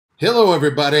Hello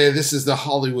everybody, this is the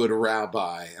Hollywood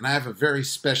Rabbi, and I have a very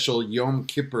special Yom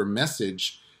Kippur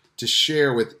message to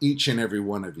share with each and every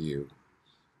one of you.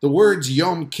 The words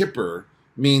Yom Kippur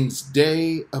means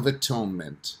Day of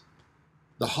Atonement.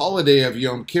 The holiday of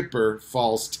Yom Kippur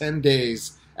falls 10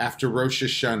 days after Rosh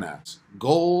Hashanah.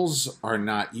 Goals are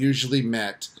not usually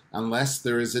met unless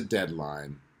there is a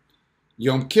deadline.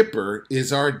 Yom Kippur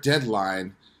is our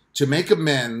deadline to make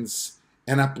amends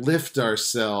and uplift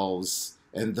ourselves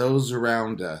and those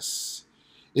around us.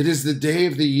 It is the day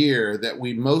of the year that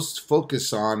we most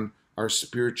focus on our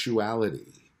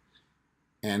spirituality,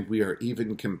 and we are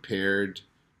even compared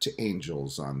to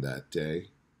angels on that day.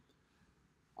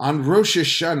 On Rosh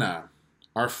Hashanah,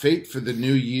 our fate for the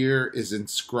new year is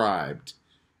inscribed,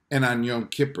 and on Yom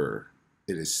Kippur,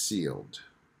 it is sealed.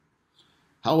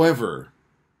 However,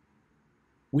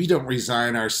 we don't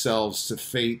resign ourselves to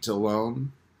fate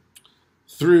alone.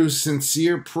 Through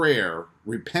sincere prayer,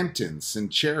 repentance,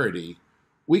 and charity,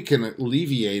 we can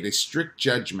alleviate a strict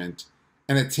judgment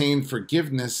and attain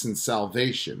forgiveness and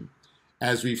salvation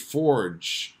as we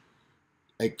forge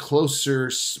a closer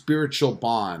spiritual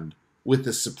bond with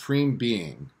the Supreme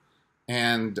Being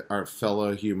and our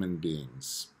fellow human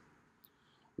beings.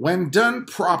 When done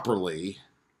properly,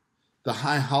 the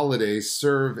high holidays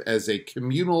serve as a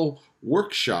communal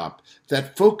workshop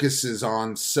that focuses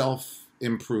on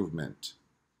self-improvement.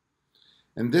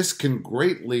 And this can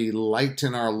greatly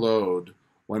lighten our load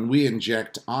when we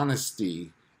inject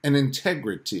honesty and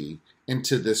integrity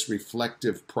into this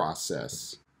reflective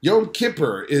process. Yom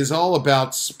Kippur is all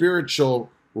about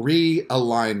spiritual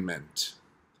realignment.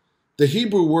 The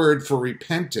Hebrew word for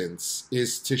repentance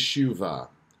is teshuvah,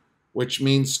 which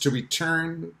means to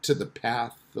return to the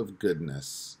path of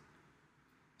goodness.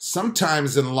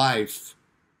 Sometimes in life,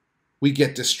 we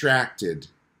get distracted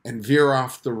and veer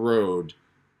off the road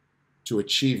to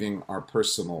achieving our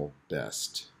personal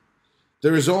best.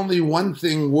 There is only one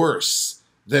thing worse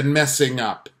than messing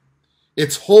up.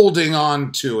 It's holding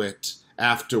on to it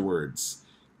afterwards.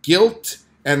 Guilt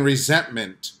and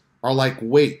resentment are like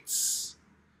weights.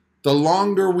 The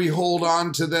longer we hold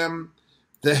on to them,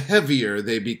 the heavier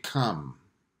they become.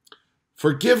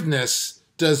 Forgiveness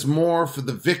does more for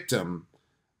the victim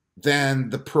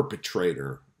than the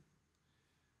perpetrator.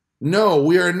 No,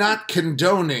 we are not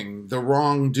condoning the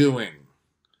wrongdoing,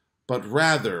 but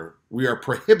rather we are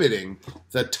prohibiting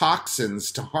the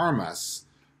toxins to harm us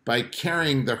by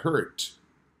carrying the hurt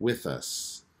with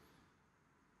us.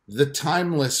 The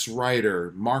timeless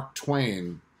writer Mark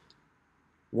Twain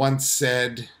once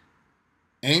said,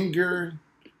 "Anger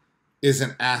is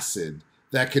an acid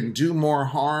that can do more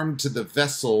harm to the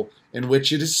vessel in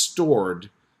which it is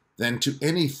stored than to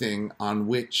anything on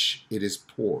which it is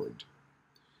poured."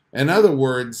 In other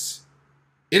words,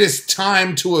 it is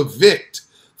time to evict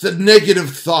the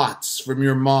negative thoughts from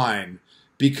your mind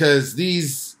because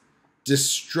these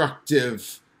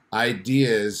destructive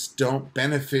ideas don't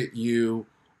benefit you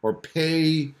or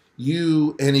pay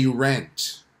you any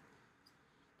rent.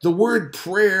 The word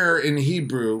prayer in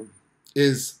Hebrew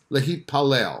is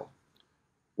lehitpalel,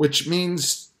 which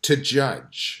means to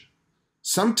judge.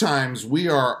 Sometimes we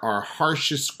are our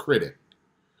harshest critic.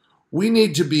 We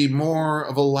need to be more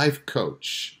of a life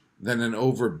coach than an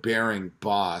overbearing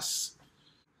boss.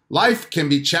 Life can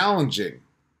be challenging.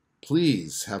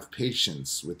 Please have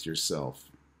patience with yourself.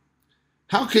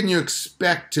 How can you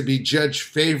expect to be judged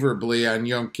favorably on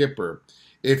Yom Kippur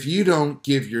if you don't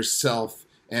give yourself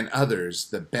and others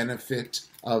the benefit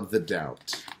of the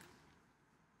doubt?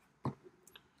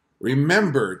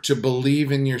 Remember to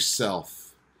believe in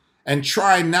yourself and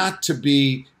try not to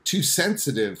be too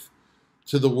sensitive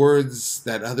to the words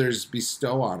that others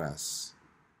bestow on us.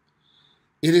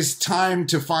 It is time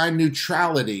to find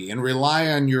neutrality and rely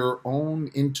on your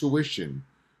own intuition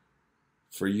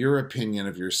for your opinion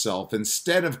of yourself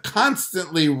instead of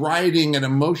constantly riding an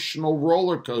emotional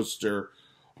roller coaster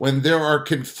when there are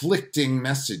conflicting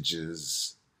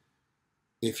messages.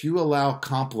 If you allow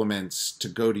compliments to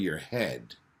go to your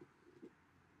head,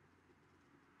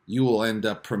 you will end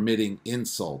up permitting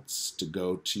insults to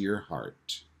go to your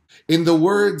heart. In the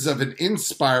words of an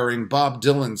inspiring Bob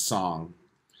Dylan song,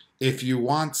 if you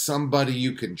want somebody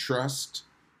you can trust,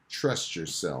 trust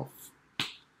yourself.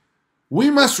 We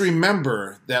must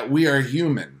remember that we are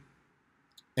human,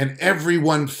 and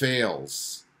everyone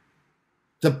fails.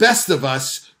 The best of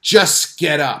us just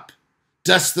get up,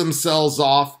 dust themselves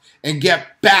off, and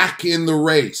get back in the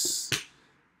race.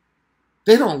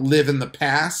 They don't live in the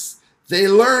past. They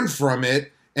learn from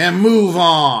it and move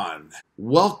on.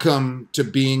 Welcome to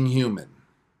being human.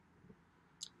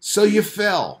 So you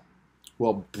fell.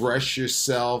 Well, brush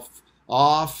yourself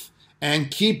off and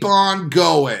keep on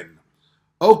going.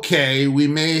 Okay, we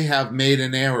may have made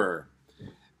an error.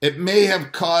 It may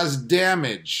have caused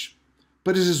damage,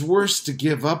 but it is worse to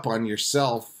give up on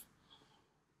yourself.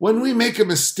 When we make a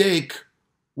mistake,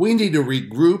 we need to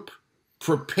regroup,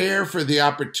 prepare for the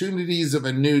opportunities of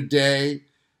a new day,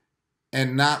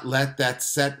 and not let that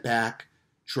setback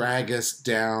drag us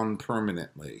down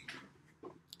permanently.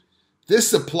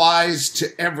 This applies to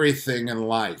everything in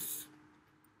life.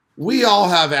 We all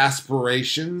have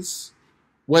aspirations,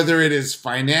 whether it is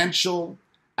financial,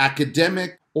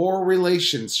 academic, or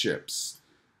relationships.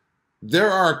 There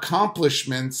are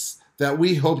accomplishments that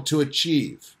we hope to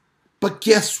achieve. But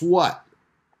guess what?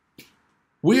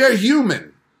 We are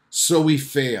human, so we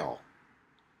fail.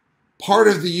 Part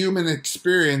of the human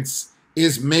experience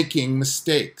is making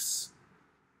mistakes.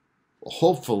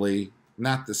 Hopefully,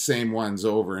 not the same ones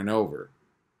over and over.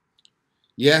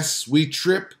 Yes, we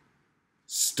trip,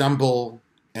 stumble,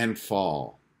 and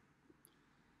fall.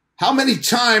 How many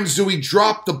times do we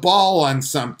drop the ball on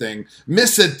something,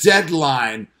 miss a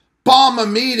deadline, bomb a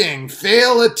meeting,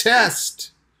 fail a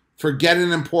test, forget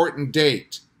an important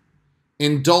date,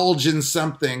 indulge in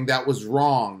something that was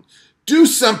wrong, do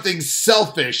something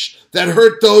selfish that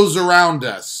hurt those around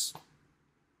us?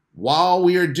 While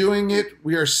we are doing it,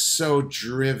 we are so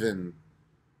driven.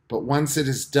 But once it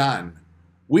is done,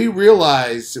 we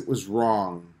realize it was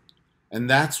wrong. And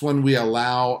that's when we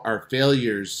allow our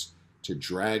failures to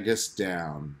drag us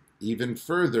down even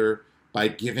further by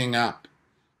giving up,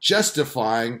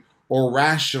 justifying or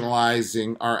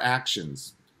rationalizing our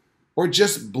actions, or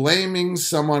just blaming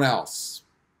someone else.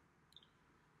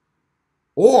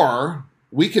 Or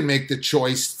we can make the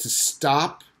choice to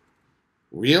stop,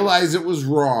 realize it was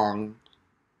wrong,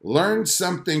 learn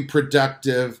something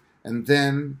productive, and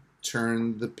then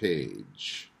turn the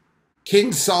page.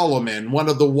 King Solomon, one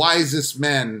of the wisest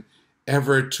men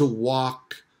ever to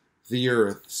walk the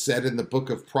earth, said in the book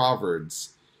of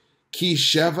Proverbs, Ki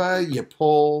sheva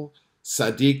yipol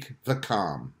sadik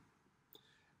v'kam.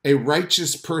 A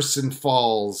righteous person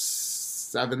falls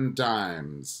 7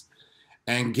 times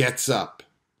and gets up.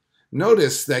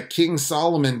 Notice that King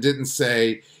Solomon didn't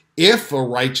say, if a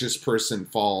righteous person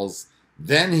falls,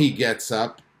 then he gets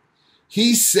up.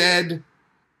 He said,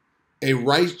 a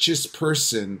righteous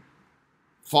person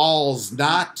falls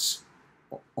not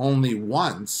only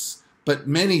once, but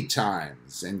many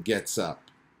times and gets up.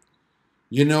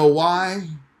 You know why?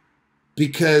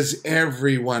 Because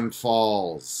everyone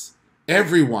falls.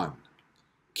 Everyone.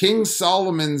 King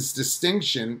Solomon's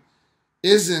distinction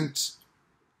isn't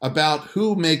about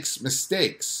who makes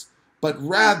mistakes, but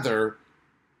rather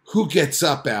who gets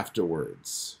up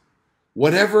afterwards.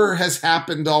 Whatever has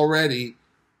happened already,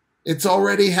 it's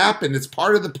already happened. It's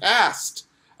part of the past.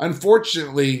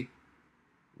 Unfortunately,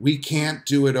 we can't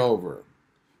do it over.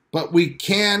 But we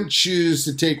can choose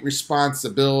to take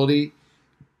responsibility,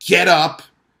 get up,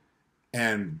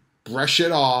 and brush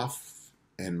it off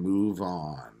and move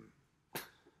on.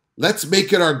 Let's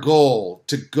make it our goal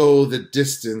to go the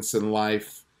distance in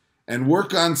life and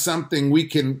work on something we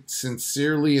can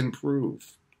sincerely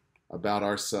improve about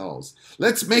ourselves.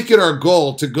 Let's make it our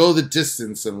goal to go the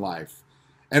distance in life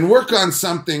and work on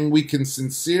something we can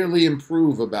sincerely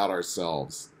improve about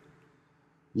ourselves.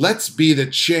 Let's be the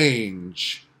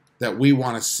change that we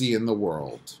want to see in the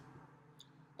world.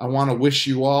 I want to wish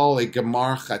you all a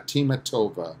Gemar Chatima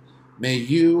Tova. May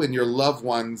you and your loved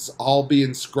ones all be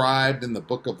inscribed in the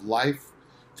book of life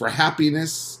for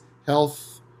happiness,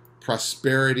 health,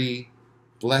 prosperity,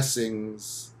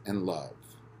 blessings, and love.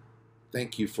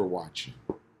 Thank you for watching.